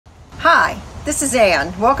Hi, this is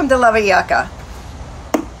Ann. Welcome to Love a Yucca.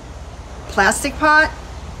 Plastic pot,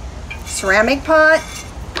 ceramic pot,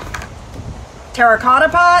 terracotta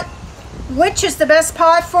pot. Which is the best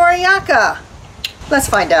pot for a yucca? Let's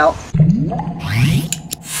find out.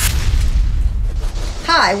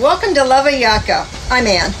 Hi, welcome to Love a Yucca. I'm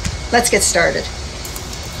Ann. Let's get started.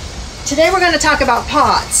 Today we're going to talk about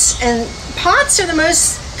pots. And pots are the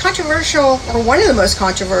most controversial, or one of the most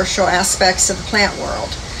controversial aspects of the plant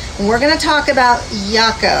world. And we're going to talk about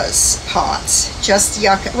yuccas pots. Just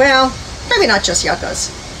yucca, well, maybe not just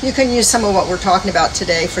yuccas. You can use some of what we're talking about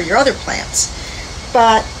today for your other plants.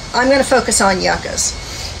 But I'm going to focus on yuccas.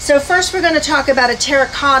 So first we're going to talk about a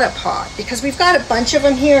terracotta pot, because we've got a bunch of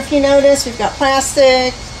them here. If you notice, we've got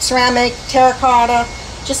plastic, ceramic, terracotta,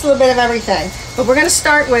 just a little bit of everything. But we're going to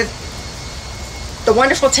start with the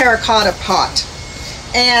wonderful terracotta pot.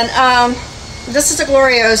 And this is a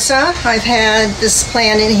Gloriosa. I've had this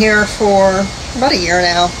plant in here for about a year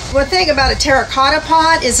now. One thing about a terracotta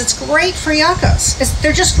pot is it's great for yuccas.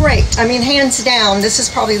 They're just great. I mean, hands down, this is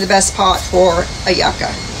probably the best pot for a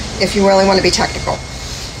yucca, if you really want to be technical.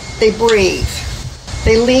 They breathe.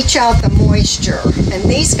 They leach out the moisture. And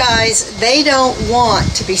these guys, they don't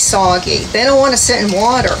want to be soggy. They don't want to sit in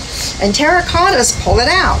water. And terracottas pull it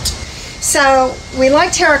out. So we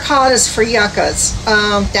like terracottas for yuccas.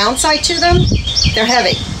 Downside to them, they're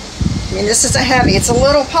heavy. I mean, this is a heavy. It's a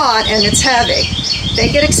little pot and it's heavy.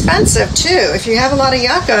 They get expensive too. If you have a lot of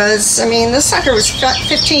yuccas, I mean, this sucker was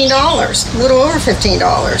 $15, a little over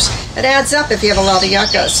 $15. It adds up if you have a lot of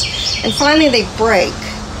yuccas. And finally, they break.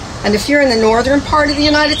 And if you're in the northern part of the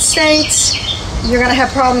United States, you're going to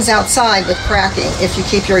have problems outside with cracking if you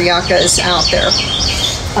keep your yuccas out there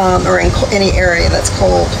or in any area that's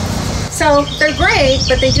cold. So they're great,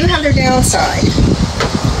 but they do have their downside.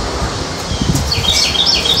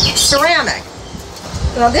 Ceramic.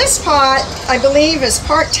 Now this pot, I believe, is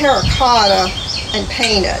part terracotta and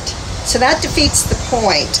painted. So that defeats the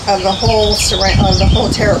point of the whole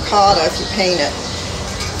terracotta if you paint it.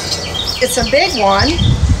 It's a big one.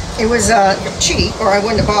 It was cheap, or I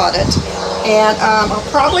wouldn't have bought it. And I'll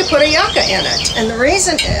probably put a yucca in it. And the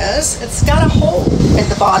reason is it's got a hole at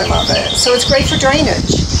the bottom of it, so it's great for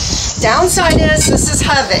drainage. Downside is this is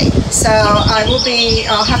heavy, so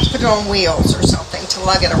I'll have to put it on wheels or something to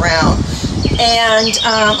lug it around. And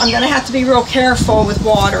I'm going to have to be real careful with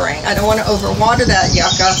watering. I don't want to overwater that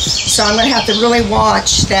yucca, so I'm going to have to really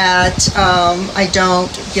watch that I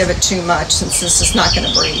don't give it too much, since this is not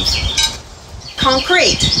going to breathe.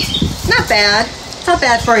 Concrete. Not bad. Not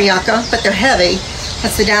bad for a yucca, but they're heavy.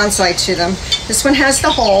 That's the downside to them. This one has the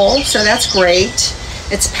hole, so that's great.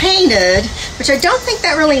 It's painted, which I don't think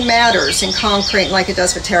that really matters in concrete like it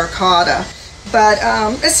does with terracotta. But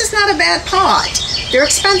this is not a bad pot. They're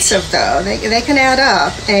expensive though. They can add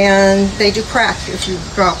up, and they do crack if you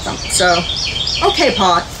drop them. So, okay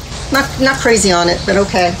pot. Not crazy on it, but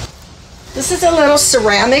okay. This is a little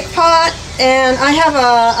ceramic pot, and I have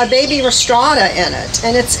a baby Rostrata in it,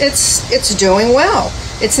 and it's doing well.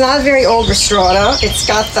 It's not a very old Rostrata. It's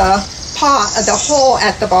got the hole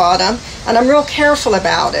at the bottom, and I'm real careful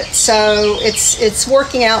about it, so it's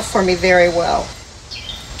working out for me very well.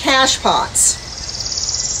 Cache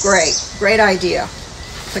pots, great idea.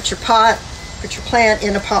 Put your plant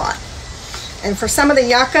in a pot. And for some of the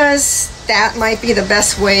yuccas, that might be the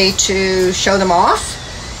best way to show them off.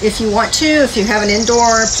 If you want to, if you have an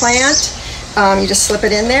indoor plant, you just slip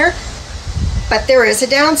it in there. But there is a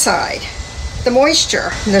downside. The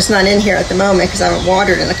moisture. And there's none in here at the moment because I haven't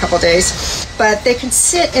watered in a couple days. But they can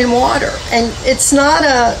sit in water. And it's not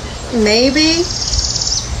a maybe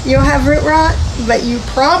you'll have root rot, but you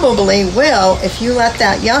probably will if you let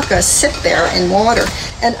that yucca sit there in water.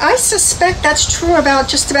 And I suspect that's true about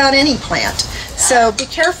just about any plant. So be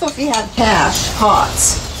careful if you have cache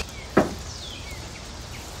pots.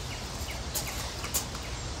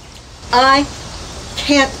 I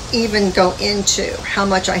can't even go into how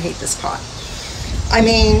much I hate this pot. I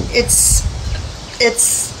mean, it's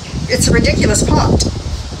a ridiculous pot.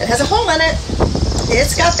 It has a hole in it.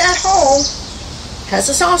 It's got that hole. Has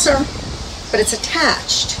a saucer, but it's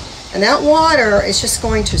attached. And that water is just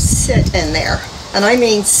going to sit in there. And I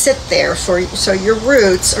mean sit there, so your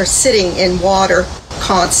roots are sitting in water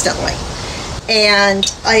constantly. And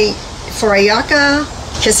for a yucca,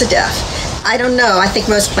 kiss of death. I don't know, I think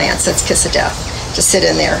most plants, that's kiss of death to sit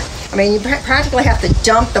in there. I mean, you practically have to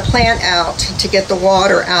dump the plant out to get the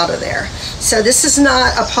water out of there. So this is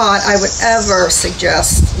not a pot I would ever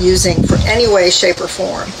suggest using for any way, shape, or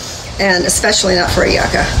form, and especially not for a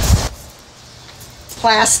yucca.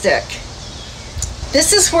 Plastic.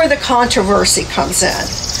 This is where the controversy comes in.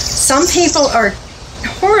 Some people are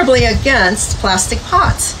horribly against plastic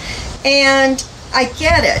pots. And I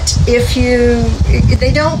get it.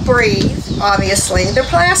 They don't breathe, obviously. They're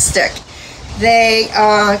plastic. They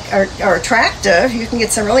are attractive. You can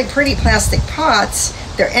get some really pretty plastic pots.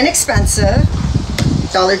 They're inexpensive.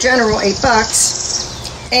 Dollar General,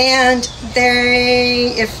 $8. And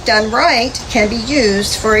they, if done right, can be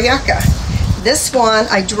used for a yucca. This one,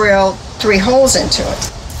 I drilled 3 holes into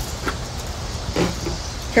it.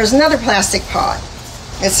 Here's another plastic pot.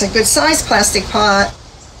 It's a good sized plastic pot.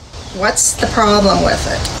 What's the problem with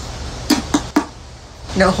it?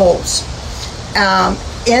 No holes.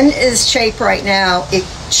 In its shape right now, it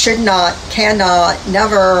should not, cannot,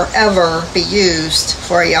 never, ever be used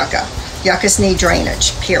for a yucca. Yuccas need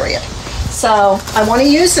drainage, period. So I want to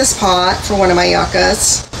use this pot for one of my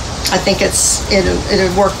yuccas. I think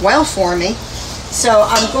it'll work well for me. So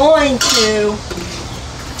I'm going to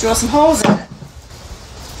drill some holes in it.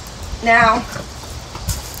 Now,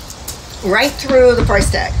 right through the price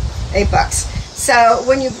tag, $8. So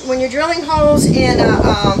when you're drilling holes in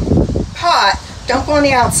a pot, don't go on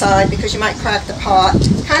the outside because you might crack the pot.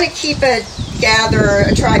 Kind of keep it, gather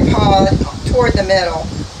a tripod toward the middle.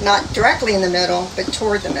 Not directly in the middle, but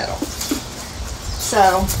toward the middle.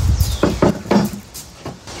 So,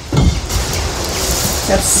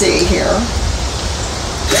 let's see here.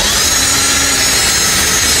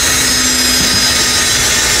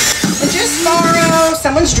 And just borrow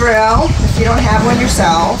someone's drill if you don't have one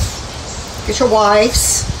yourself. Get your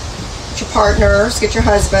wife's, get your partner's, get your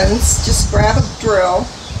husband's. Just grab a drill.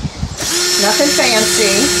 Nothing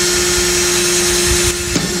fancy.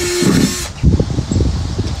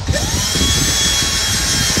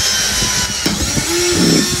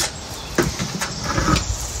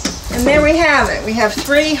 And there we have it. We have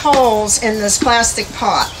 3 holes in this plastic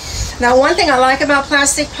pot. Now, one thing I like about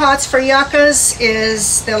plastic pots for yuccas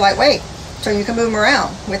is they're lightweight, so you can move them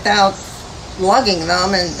around without lugging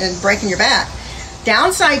them and breaking your back.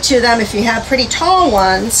 Downside to them, if you have pretty tall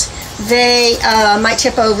ones, they might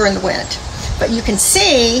tip over in the wind. But you can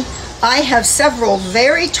see I have several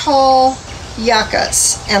very tall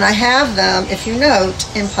yuccas, and I have them, if you note,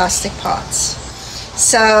 in plastic pots.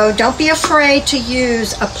 So don't be afraid to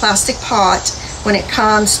use a plastic pot when it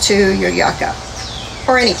comes to your yucca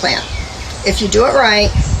or any plant. If you do it right,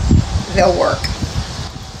 they'll work.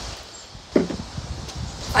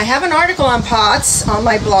 I have an article on pots on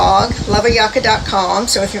my blog, loveayucca.com,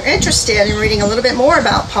 so if you're interested in reading a little bit more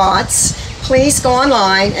about pots, please go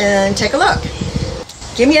online and take a look.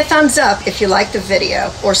 Give me a thumbs up if you like the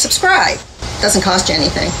video, or subscribe. Doesn't cost you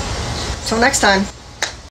anything. Till next time.